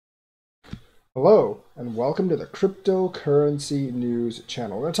Hello, and welcome to the Cryptocurrency News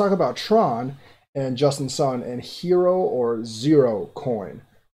channel. We're going to talk about TRON and Justin Sun and Hero or Zero coin.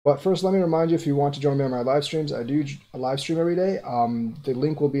 But first, let me remind you, if you want to join me on my live streams, I do a live stream every day. The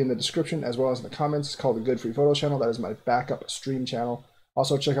link will be in the description as well as in the comments. It's called the Good Free Photos channel. That is my backup stream channel.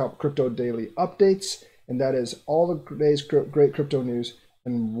 Also, check out Crypto Daily Updates, and that is all the day's great crypto news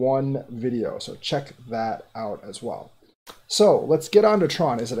in one video. So check that out as well. So let's get on to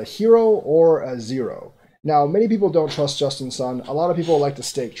TRON. Is it a hero or a zero? Now, many people don't trust Justin Sun. A lot of people like to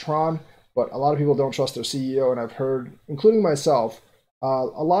stake TRON, but a lot of people don't trust their CEO. And I've heard, including myself, a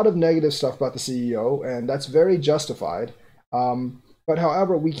lot of negative stuff about the CEO, and that's very justified. But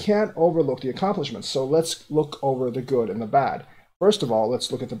however, we can't overlook the accomplishments. So let's look over the good and the bad. First of all,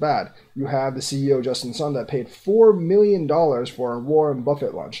 let's look at the bad. You have the CEO, Justin Sun, that paid $4 million for a Warren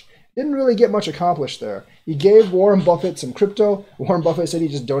Buffett lunch. Didn't really get much accomplished there. He gave Warren Buffett some crypto. Warren Buffett said he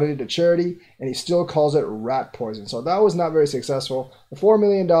just donated to charity, and he still calls it rat poison. So that was not very successful. The $4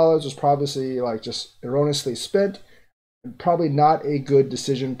 million was probably like just erroneously spent. Probably not a good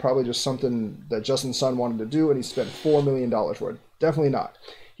decision. Probably just something that Justin Sun wanted to do, and he spent $4 million for it. Definitely not.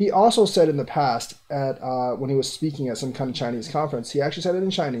 He also said in the past at when he was speaking at some kind of Chinese conference, he actually said it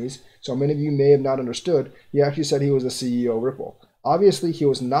in Chinese, so many of you may have not understood. He actually said he was the CEO of Ripple. Obviously, he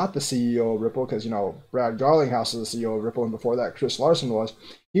was not the CEO of Ripple because, Brad Garlinghouse is the CEO of Ripple, and before that, Chris Larson was.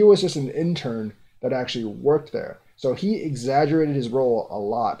 He was just an intern that actually worked there. So he exaggerated his role a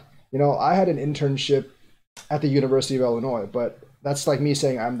lot. I had an internship at the University of Illinois, but that's like me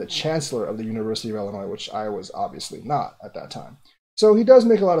saying I'm the chancellor of the University of Illinois, which I was obviously not at that time. So he does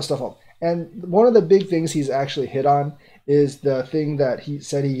make a lot of stuff up. And one of the big things he's actually hit on is the thing that he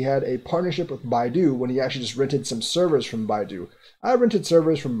said he had a partnership with Baidu when he actually just rented some servers from Baidu. I rented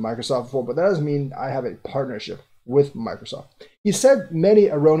servers from Microsoft before, but that doesn't mean I have a partnership with Microsoft. He said many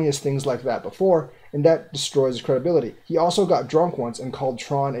erroneous things like that before, and that destroys his credibility. He also got drunk once and called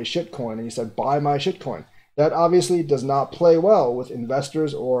TRON a shitcoin, and he said, buy my shitcoin. That obviously does not play well with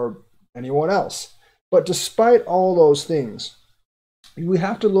investors or anyone else. But despite all those things, we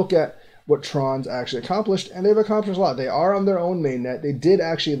have to look at what TRON's actually accomplished, and they've accomplished a lot. They are on their own mainnet. They did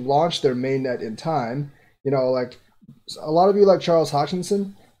actually launch their mainnet in time. Like a lot of you like Charles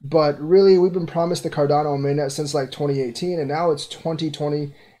Hoskinson, but really we've been promised the Cardano mainnet since like 2018, and now it's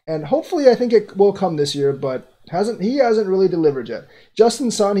 2020, and hopefully I think it will come this year, but he hasn't really delivered yet.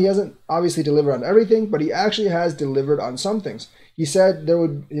 Justin Sun, he hasn't obviously delivered on everything, but he actually has delivered on some things. He said there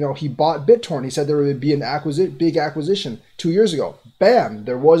would, he bought BitTorrent. He said there would be big acquisition 2 years ago. Bam,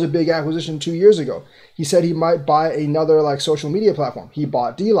 there was a big acquisition 2 years ago. He said he might buy another like social media platform. He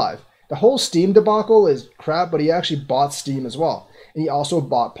bought DLive. The whole Steam debacle is crap, but he actually bought Steam as well. And he also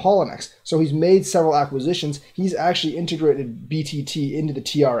bought Polynex. So he's made several acquisitions. He's actually integrated BTT into the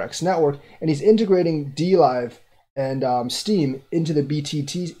TRX network, and he's integrating DLive and Steam into the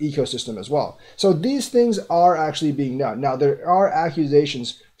BTT ecosystem as well. So these things are actually being done. Now, there are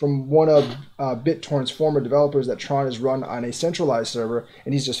accusations from one of BitTorrent's former developers that TRON is run on a centralized server,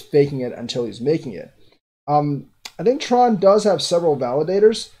 and he's just faking it until he's making it. I think TRON does have several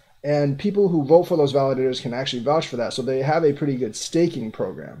validators, and people who vote for those validators can actually vouch for that. So they have a pretty good staking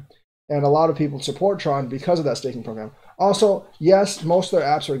program. And a lot of people support TRON because of that staking program. Also, yes, most of their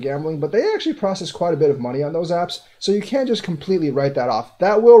apps are gambling, but they actually process quite a bit of money on those apps. So you can't just completely write that off.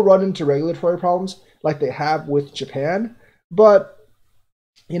 That will run into regulatory problems like they have with Japan. But,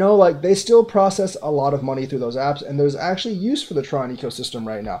 they still process a lot of money through those apps. And there's actually use for the TRON ecosystem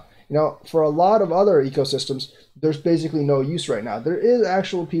right now. For a lot of other ecosystems, there's basically no use right now. There is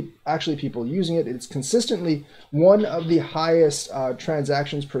actually people using it. It's consistently one of the highest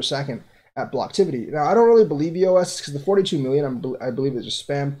transactions per second at Blocktivity. Now, I don't really believe EOS because the 42 million, I believe is just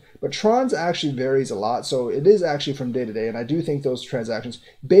spam, but TRON's actually varies a lot. So it is actually from day to day. And I do think those transactions,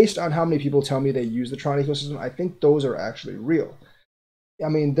 based on how many people tell me they use the TRON ecosystem, I think those are actually real. I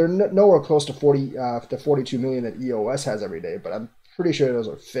mean, they're nowhere close to 42 million that EOS has every day, but I'm pretty sure those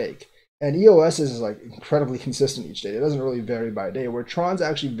are fake. And EOS is like incredibly consistent each day. It doesn't really vary by day, where TRON's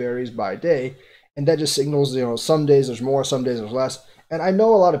actually varies by day. And that just signals, some days there's more, some days there's less. And I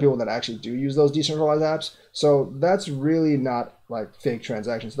know a lot of people that actually do use those decentralized apps. So that's really not like fake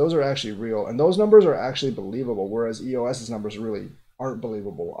transactions. Those are actually real. And those numbers are actually believable, whereas EOS's numbers really aren't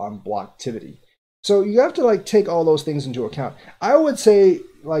believable on Blocktivity. So you have to take all those things into account. I would say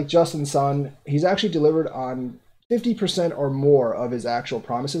like Justin Sun, he's actually delivered on 50% or more of his actual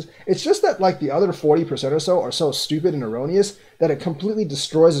promises. It's just that the other 40% or so are so stupid and erroneous that it completely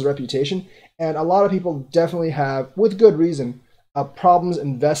destroys his reputation. And a lot of people definitely have, with good reason, problems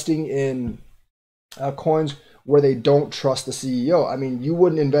investing in coins where they don't trust the CEO. I mean, you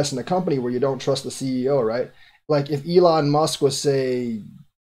wouldn't invest in a company where you don't trust the CEO, right? Like if Elon Musk was, say,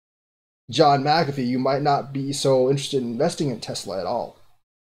 John McAfee, you might not be so interested in investing in Tesla at all.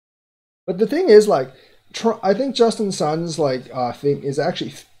 But the thing is, like, I think Justin Sun's like thing is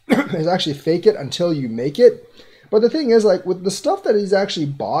actually is actually fake it until you make it. But the thing is, like, with the stuff that he's actually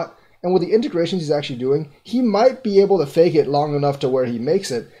bought and with the integrations he's actually doing, he might be able to fake it long enough to where he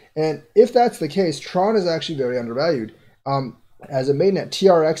makes it. And if that's the case, Tron is actually very undervalued. As a mainnet,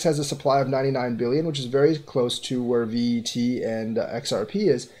 TRX has a supply of 99 billion, which is very close to where VET and XRP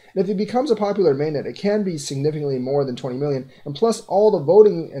is. And if it becomes a popular mainnet, it can be significantly more than 20 million. And plus, all the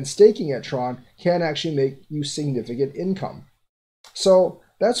voting and staking at Tron can actually make you significant income. So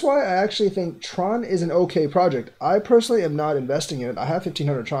that's why I actually think Tron is an okay project. I personally am not investing in it. I have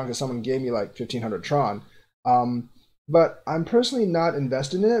 1,500 Tron because someone gave me like 1,500 Tron. But I'm personally not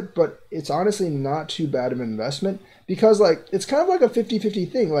invested in it, but it's honestly not too bad of an investment because like it's kind of like a 50-50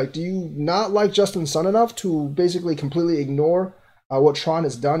 thing. Like, do you not like Justin Sun enough to basically completely ignore what Tron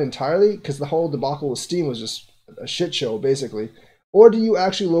has done entirely? Because the whole debacle with Steam was just a shit show, basically. Or do you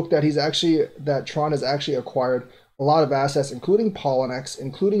actually look that Tron has actually acquired a lot of assets, including Polynex,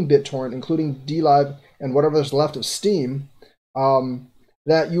 including BitTorrent, including DLive, and whatever's left of Steam,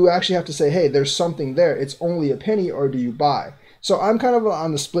 that you actually have to say, hey, there's something there. It's only a penny, or do you buy? So I'm kind of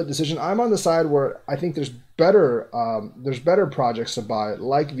on the split decision. I'm on the side where I think there's better projects to buy,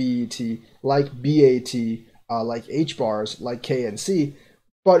 like VET, like BAT, like HBARs, like KNC.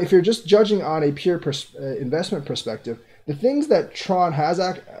 But if you're just judging on a pure investment perspective, the things that Tron has,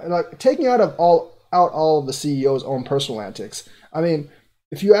 like taking out all of the CEO's own personal antics. I mean,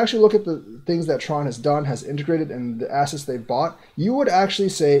 if you actually look at the things that Tron has done, has integrated, and the assets they've bought, you would actually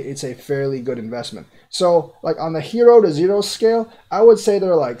say it's a fairly good investment. So like on the hero to zero scale, I would say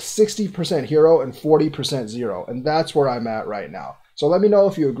they're like 60% hero and 40% zero. And that's where I'm at right now. So let me know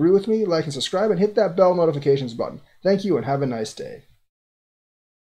if you agree with me, like and subscribe, and hit that bell notifications button. Thank you and have a nice day.